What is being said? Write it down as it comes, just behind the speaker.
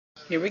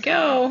Here we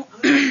go.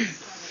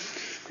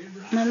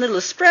 My little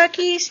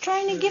Sprocky's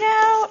trying to get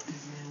out.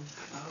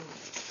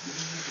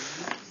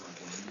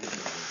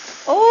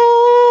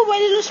 Oh, my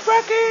little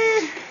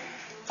Sprocker.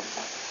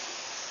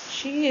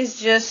 She is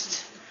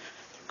just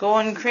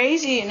going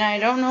crazy, and I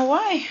don't know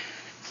why.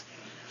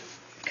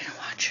 I'm gonna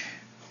watch her.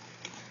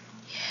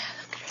 Yeah,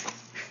 look at her.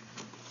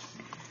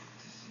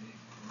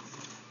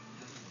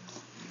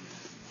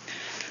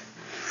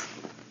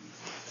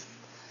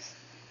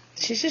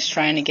 She's just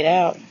trying to get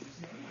out.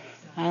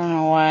 I don't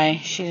know why.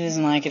 She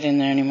doesn't like it in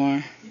there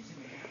anymore.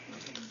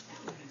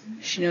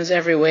 She knows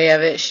every way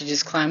of it. She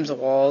just climbs the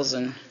walls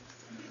and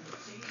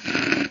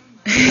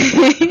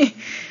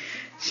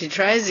she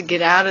tries to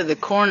get out of the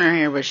corner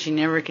here, but she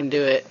never can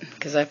do it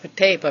because I put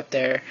tape up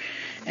there.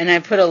 And I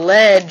put a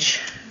ledge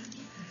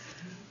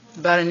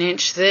about an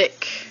inch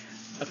thick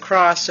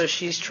across, so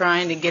she's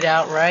trying to get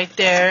out right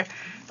there.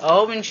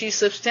 Oh, and she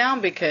slips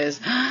down because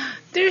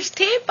there's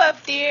tape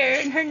up there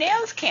and her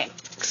nails can't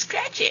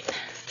scratch it.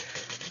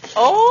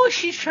 Oh,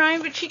 she's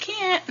trying, but she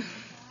can't.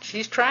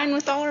 She's trying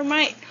with all her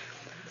might.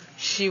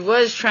 She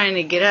was trying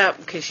to get up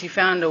because she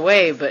found a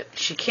way, but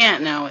she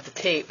can't now with the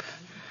tape.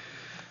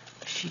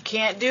 She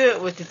can't do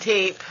it with the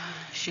tape.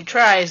 She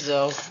tries,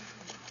 though.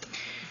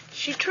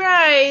 She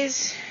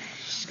tries.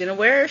 She's going to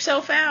wear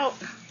herself out.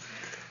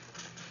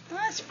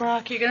 That's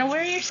Brock. You're going to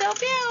wear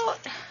yourself out.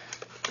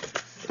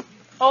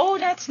 Oh,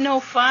 that's no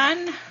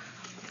fun.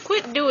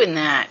 Quit doing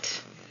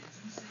that.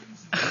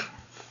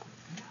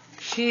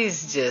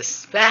 She's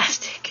just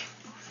spastic.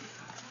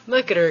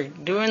 Look at her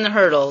doing the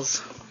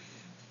hurdles.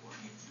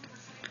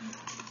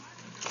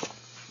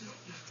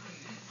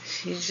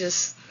 She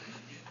just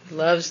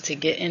loves to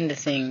get into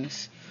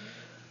things.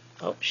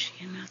 Oh, she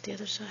came out the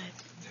other side.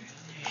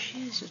 There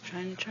she is, just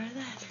trying to try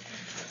that.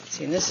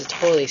 See, and this is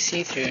totally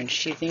see-through, and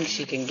she thinks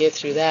she can get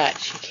through that.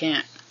 She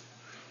can't.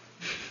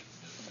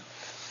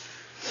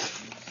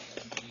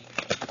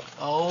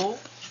 Oh.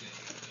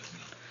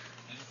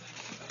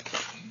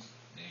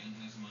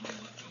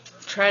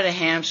 Try to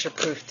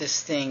hamster-proof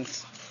this thing.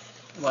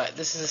 What,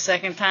 this is the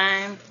second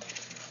time?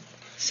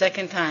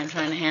 Second time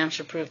trying to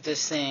hamster-proof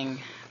this thing.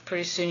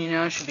 Pretty soon, you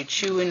know, she'll be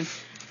chewing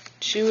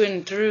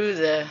through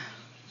the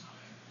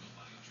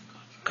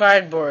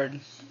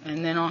cardboard,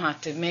 and then I'll have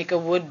to make a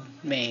wood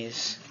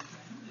maze.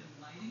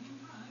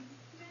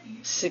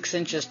 6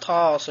 inches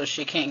tall, so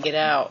she can't get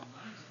out.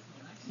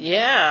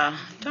 Yeah,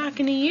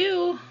 talking to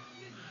you.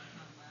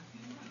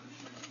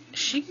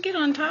 She can get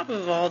on top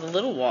of all the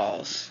little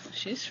walls.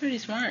 She's pretty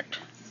smart.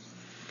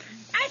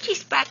 Aren't you,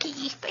 Sprocky?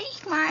 You're pretty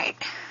smart.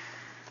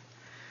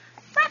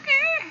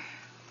 Sprocker!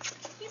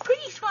 You're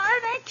pretty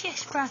smart, aren't you,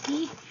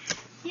 Sprocky?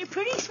 You're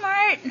pretty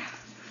smart.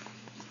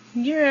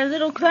 You're a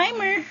little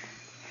climber.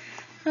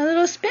 A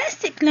little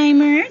spastic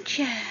climber, aren't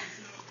you?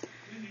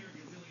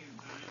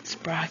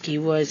 Sprocky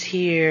was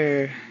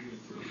here.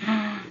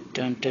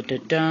 Dun dun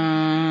dun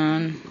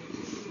dun.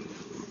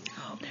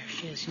 Oh, there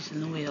she is. She's in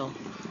the wheel.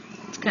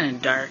 It's kind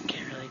of dark.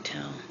 Can't really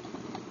tell.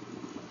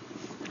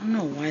 I don't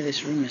know why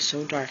this room is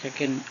so dark. I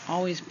can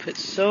always put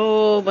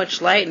so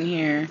much light in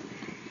here.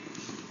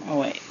 Oh,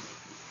 wait.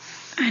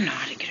 I know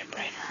how to get it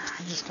brighter.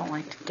 I just don't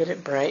like to get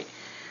it bright.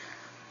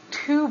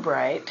 Too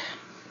bright.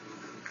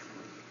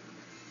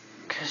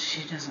 Because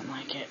she doesn't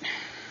like it.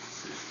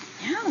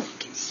 Now we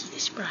can see the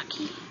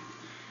Sprocky.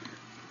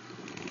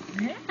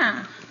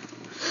 Yeah.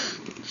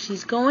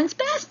 She's going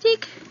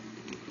spastic.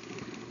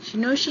 She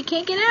knows she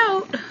can't get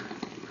out.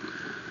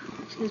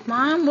 She says,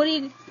 Mom, what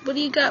do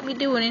you got me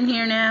doing in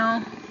here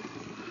now?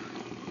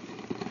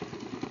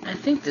 I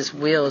think this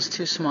wheel is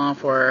too small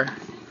for her.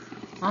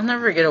 I'll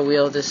never get a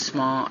wheel this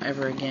small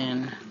ever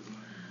again.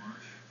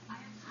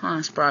 Huh,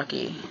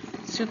 Sprocky?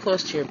 It's too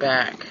close to your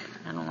back.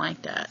 I don't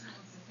like that.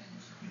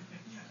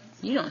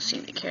 You don't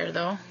seem to care,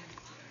 though.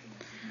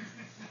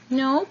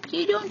 Nope,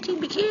 you don't seem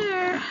to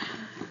care.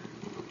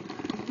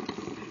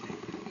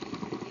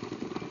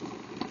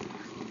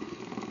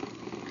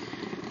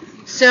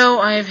 So,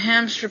 I've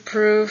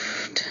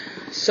hamster-proofed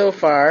so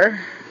far.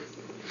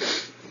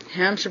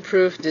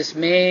 Hamster-proofed this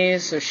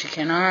maze so she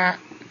cannot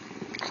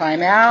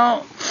climb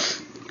out.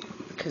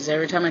 Because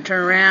every time I turn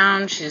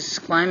around, she's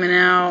climbing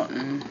out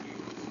and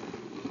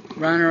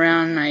running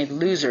around, and I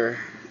lose her.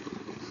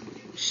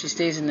 She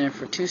stays in there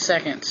for 2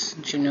 seconds,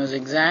 and she knows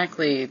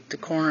exactly the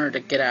corner to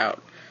get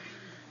out.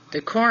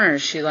 The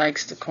corners, she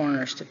likes the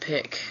corners to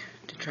pick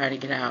to try to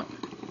get out.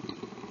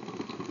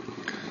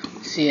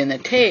 See, in the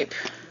tape,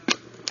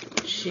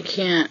 she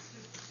can't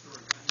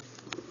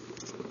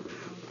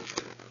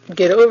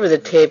get over the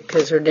tape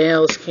because her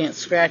nails can't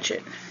scratch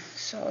it.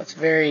 So it's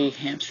very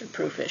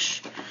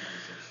hamster-proofish.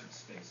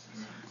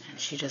 And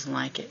she doesn't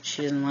like it.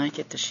 She doesn't like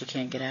it that she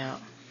can't get out.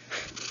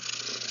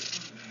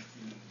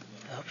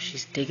 Oh,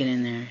 she's digging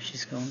in there.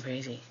 She's going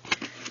crazy.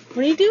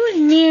 What are you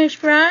doing in here,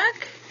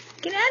 Sprock?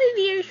 Get out of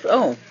here.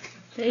 Oh,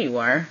 there you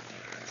are.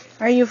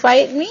 Are you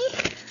fighting me?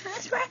 Huh,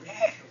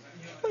 Sprocker?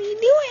 What are you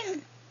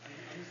doing?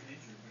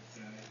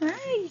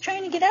 You're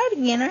trying to get out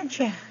again, aren't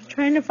you?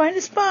 Trying to find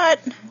a spot.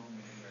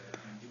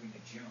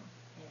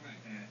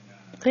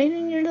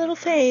 Cleaning your little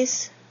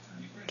face.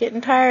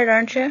 Getting tired,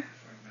 aren't you?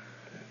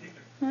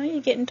 Oh,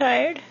 you getting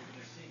tired?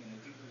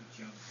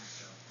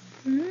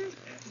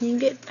 You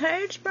getting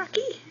tired,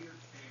 Sparky?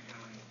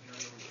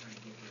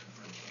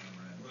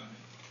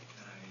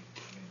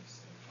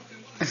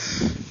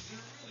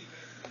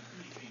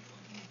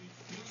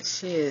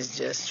 She is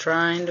just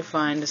trying to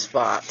find a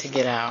spot to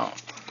get out.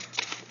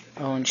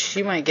 Oh, and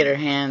she might get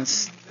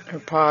her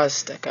paws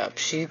stuck up.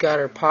 She got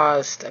her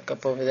paws stuck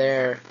up over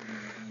there,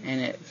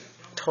 and it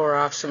tore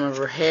off some of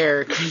her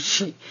hair because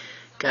she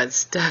got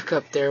stuck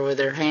up there with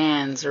her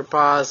hands. Her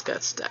paws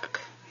got stuck.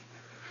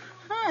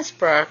 Hi,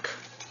 Sprock.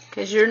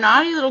 Because you're a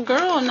naughty little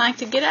girl and like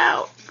to get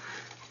out.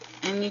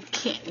 And you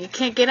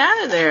can't get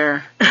out of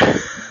there.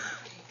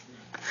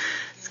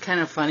 It's kind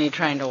of funny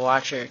trying to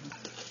watch her.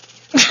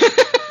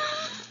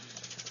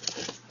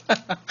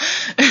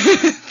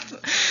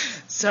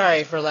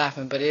 Sorry for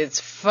laughing, but it's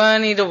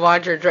funny to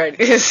watch her try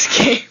to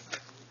escape.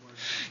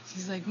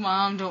 She's like,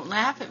 Mom, don't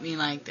laugh at me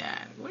like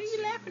that. What are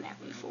you laughing at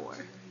me for?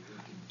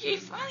 You're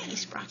funny,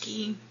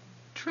 Sprocky.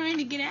 Trying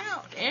to get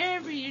out.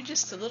 You're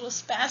just a little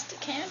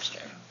spastic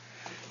hamster.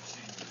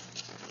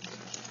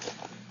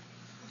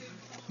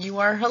 You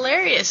are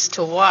hilarious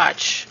to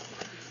watch.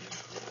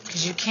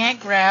 Because you can't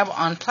grab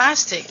on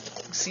plastic.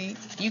 See,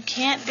 you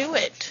can't do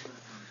it.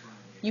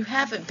 You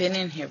haven't been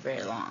in here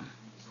very long.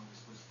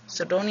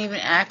 So don't even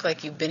act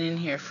like you've been in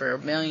here for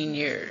 1,000,000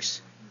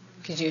 years.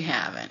 Because you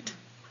haven't.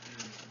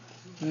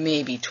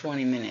 Maybe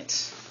 20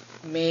 minutes.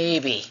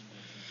 Maybe.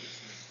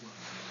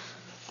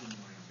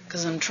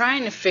 Because I'm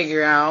trying to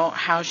figure out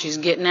how she's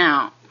getting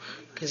out.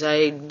 Because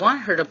I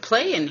want her to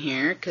play in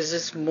here. Because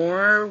it's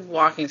more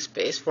walking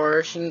space for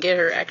her. She can get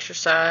her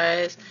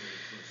exercise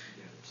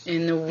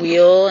in the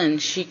wheel. And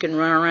she can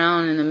run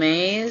around in the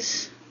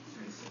maze.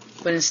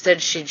 But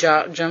instead she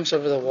jumps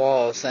over the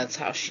walls. That's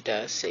how she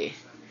does, see.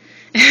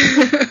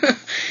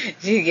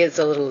 She gets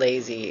a little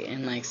lazy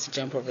and likes to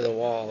jump over the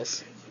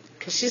walls.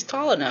 Because she's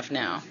tall enough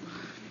now.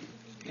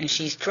 And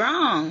she's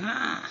strong,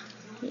 huh?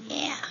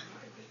 Yeah.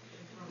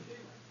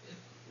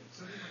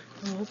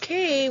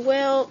 Okay,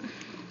 well,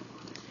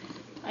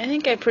 I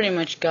think I pretty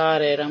much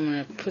got it. I'm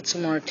going to put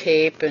some more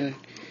tape and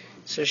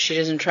so she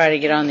doesn't try to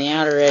get on the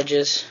outer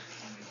edges.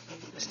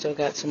 Still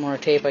got some more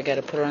tape I got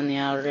to put her on the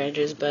outer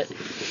edges, but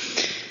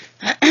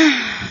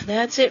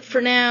that's it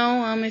for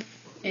now. If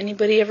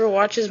anybody ever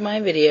watches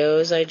my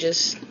videos, I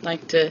just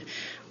like to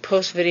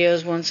post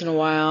videos once in a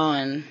while,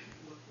 and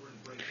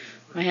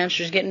my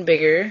hamster's getting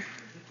bigger.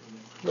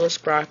 Little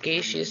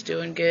Sprocky, she's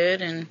doing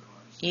good and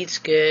eats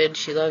good.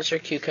 She loves her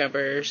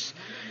cucumbers.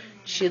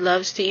 She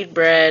loves to eat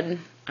bread.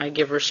 I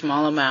give her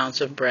small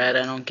amounts of bread.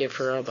 I don't give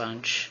her a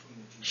bunch.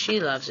 She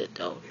loves it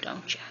though,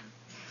 don't ya?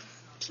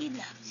 She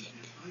loves it.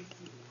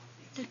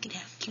 Look at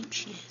how cute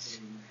she is.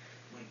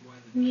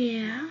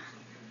 Yeah.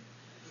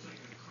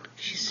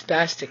 She's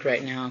spastic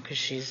right now because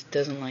she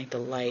doesn't like the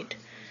light.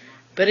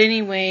 But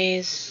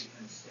anyways,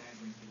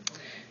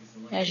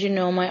 as you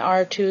know, my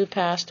R2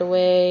 passed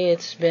away.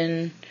 It's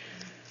been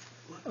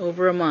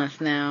over a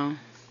month now.